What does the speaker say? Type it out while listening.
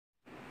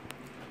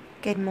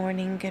Good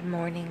morning,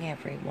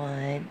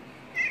 everyone.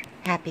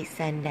 Happy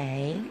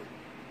Sunday.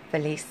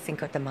 Feliz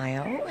Cinco de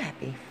Mayo.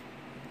 Happy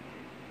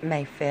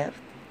May 5th.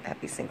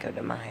 Happy Cinco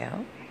de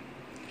Mayo.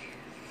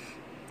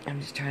 I'm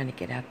just trying to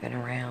get up and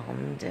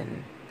around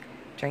and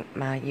drink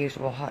my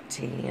usual hot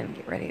tea and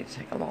get ready to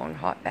take a long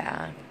hot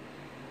bath.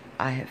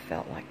 I have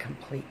felt like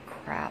complete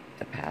crap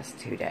the past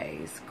 2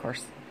 days. Of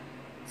course,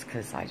 it's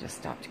because I just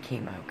stopped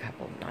chemo a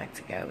couple of nights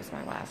ago. It was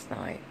my last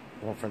night.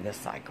 Well, for this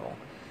cycle.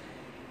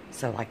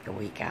 So, like, the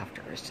week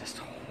after is just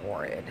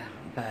horrid.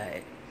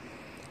 But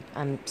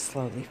I'm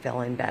slowly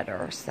feeling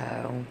better,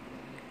 so.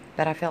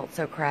 But I felt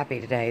so crappy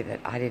today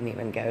that I didn't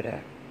even go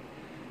to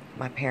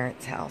my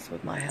parents' house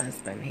with my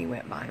husband. He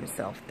went by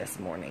himself this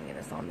morning and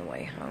is on the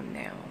way home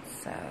now,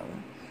 so.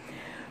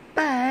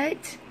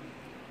 But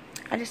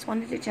I just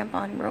wanted to jump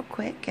on real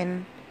quick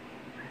and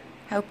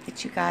hope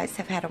that you guys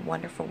have had a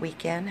wonderful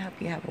weekend.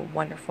 Hope you have a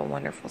wonderful,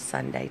 wonderful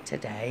Sunday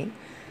today.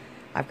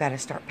 I've got to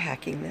start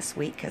packing this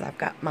week because I've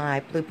got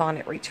my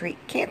Bluebonnet Retreat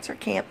Cancer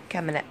Camp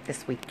coming up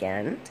this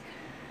weekend.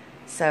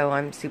 So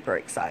I'm super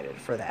excited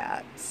for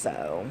that.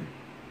 So,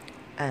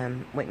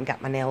 went and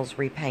got my nails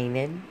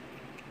repainted.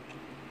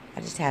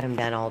 I just had them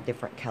done all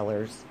different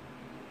colors.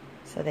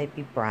 So they'd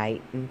be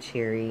bright and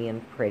cheery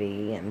and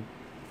pretty and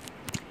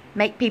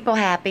make people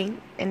happy.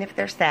 And if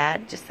they're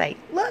sad, just say,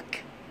 look,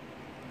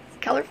 it's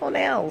colorful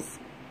nails.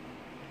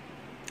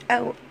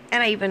 Oh,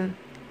 and I even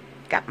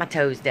got my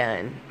toes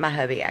done. My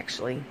hubby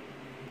actually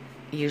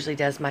usually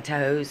does my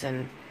toes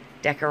and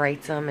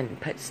decorates them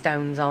and puts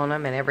stones on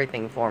them and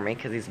everything for me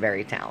because he's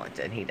very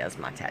talented. He does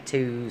my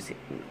tattoos,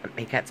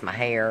 he cuts my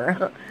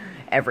hair,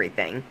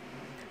 everything.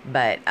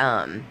 But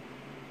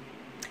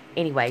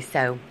anyway,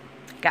 so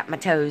got my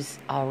toes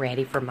all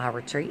ready for my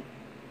retreat.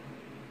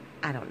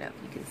 I don't know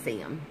if you can see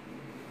them.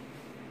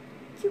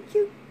 Cute,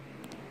 cute.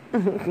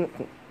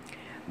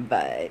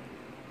 But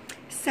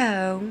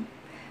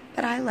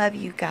I love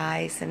you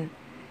guys and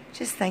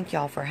just thank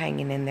y'all for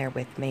hanging in there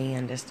with me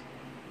and just,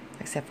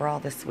 except for all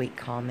the sweet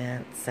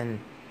comments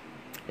and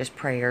just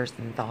prayers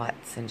and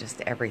thoughts and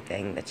just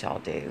everything that y'all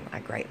do. I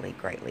greatly,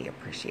 greatly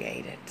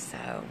appreciate it.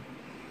 So,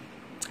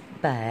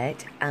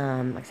 but,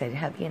 like I said,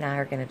 hubby and I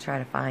are going to try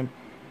to find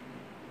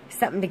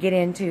something to get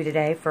into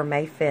today for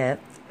May 5th.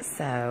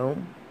 So,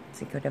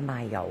 Cinco de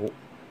Mayo.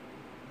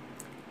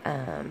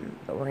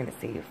 But we're going to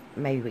see if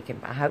maybe we can,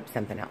 I hope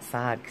something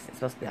outside because it's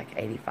supposed to be like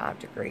 85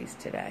 degrees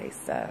today.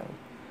 So,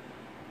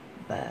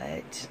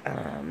 but,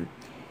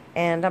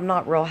 and I'm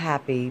not real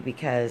happy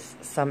because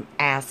some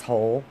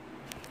asshole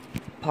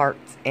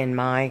parked in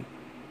my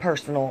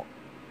personal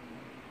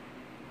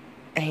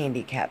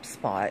handicap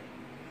spot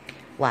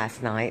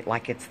last night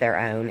like it's their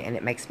own, and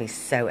it makes me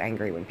so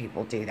angry when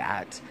people do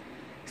that,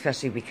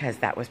 especially because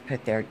that was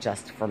put there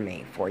just for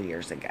me 4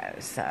 years ago.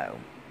 So,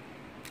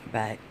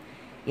 but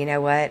you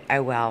know what?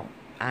 Oh well,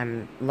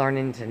 I'm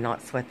learning to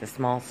not sweat the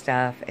small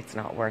stuff. It's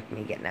not worth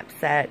me getting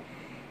upset.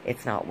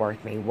 It's not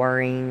worth me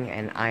worrying,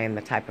 and I am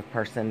the type of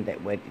person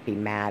that would be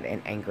mad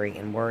and angry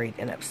and worried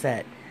and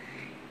upset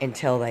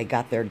until they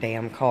got their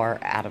damn car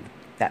out of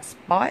that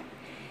spot.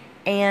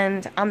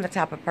 And I'm the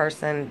type of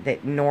person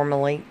that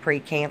normally,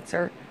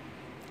 pre-cancer,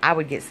 I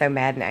would get so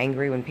mad and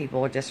angry when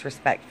people are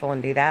disrespectful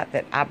and do that,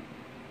 that I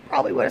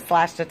probably would have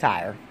slashed a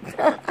tire.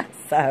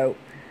 So,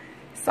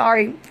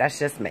 sorry, that's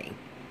just me.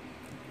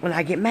 When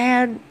I get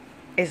mad,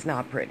 it's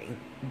not pretty.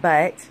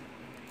 But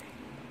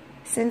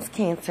since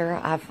cancer,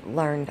 I've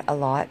learned a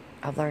lot.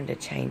 I've learned to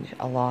change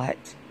a lot.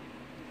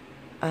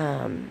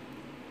 And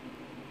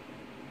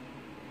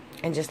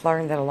just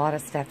learned that a lot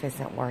of stuff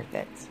isn't worth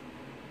it.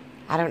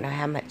 I don't know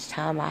how much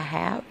time I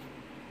have.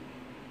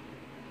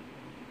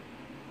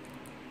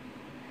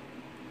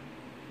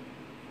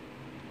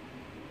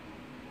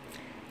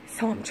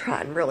 So I'm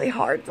trying really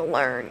hard to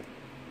learn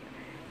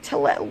to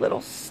let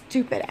little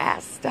stupid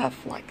ass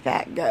stuff like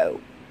that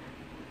go.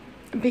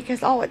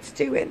 Because all it's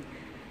doing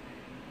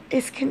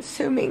is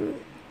consuming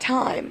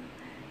time,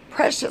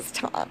 precious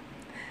time,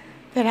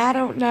 that I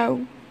don't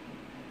know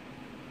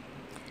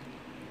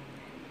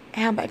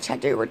how much I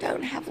do or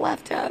don't have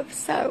left of.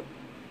 So,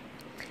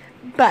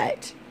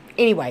 but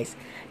anyways,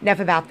 enough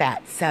about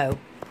that. So,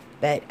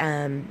 but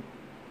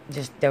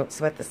just don't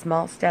sweat the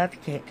small stuff. You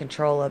can't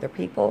control other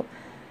people.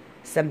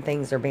 Some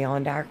things are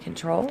beyond our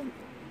control,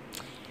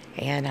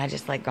 and I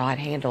just let God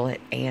handle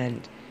it.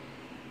 And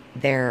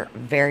they're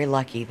very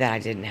lucky that I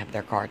didn't have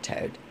their car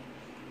towed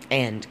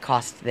and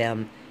cost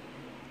them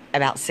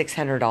about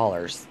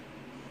 $600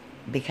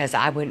 because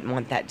I wouldn't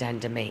want that done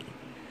to me.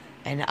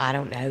 And I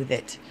don't know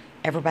that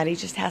everybody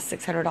just has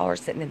 $600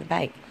 sitting in the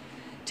bank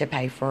to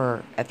pay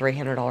for a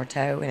 $300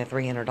 tow and a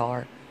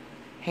 $300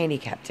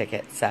 handicap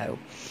ticket. So,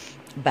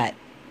 but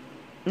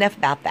enough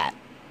about that.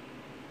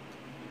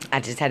 I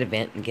just had to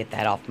vent and get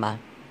that off my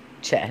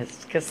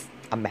chest because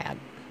I'm mad.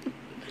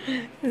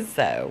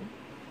 So,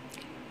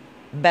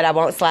 but I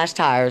won't slash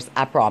tires,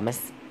 I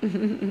promise.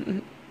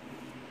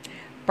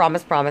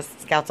 Promise,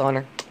 Scout's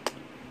honor.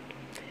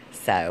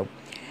 So,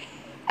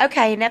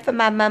 okay, enough of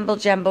my mumble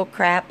jumble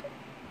crap.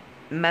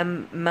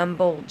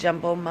 Mumble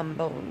jumble,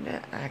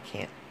 I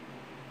can't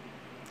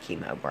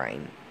chemo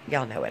brain.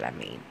 Y'all know what I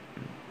mean.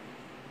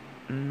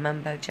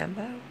 Mumbo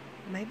jumbo?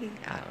 Maybe?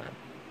 I don't know.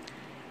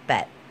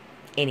 But,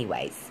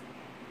 anyways,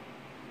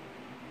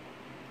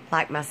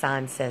 like my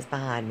sign says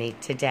behind me,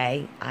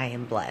 today I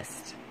am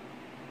blessed.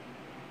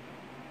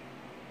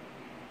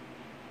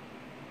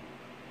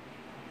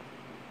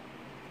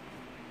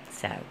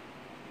 So,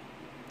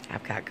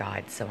 I've got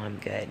God, so I'm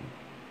good.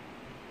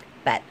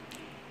 But,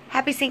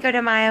 happy Cinco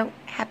de Mayo.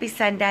 Happy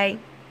Sunday.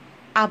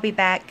 I'll be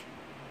back.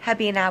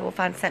 Hubby and I will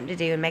find something to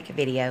do and make a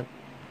video.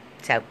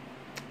 So,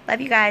 love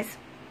you guys.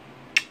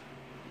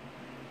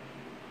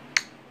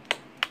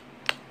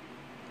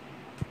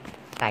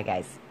 Bye,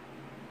 guys.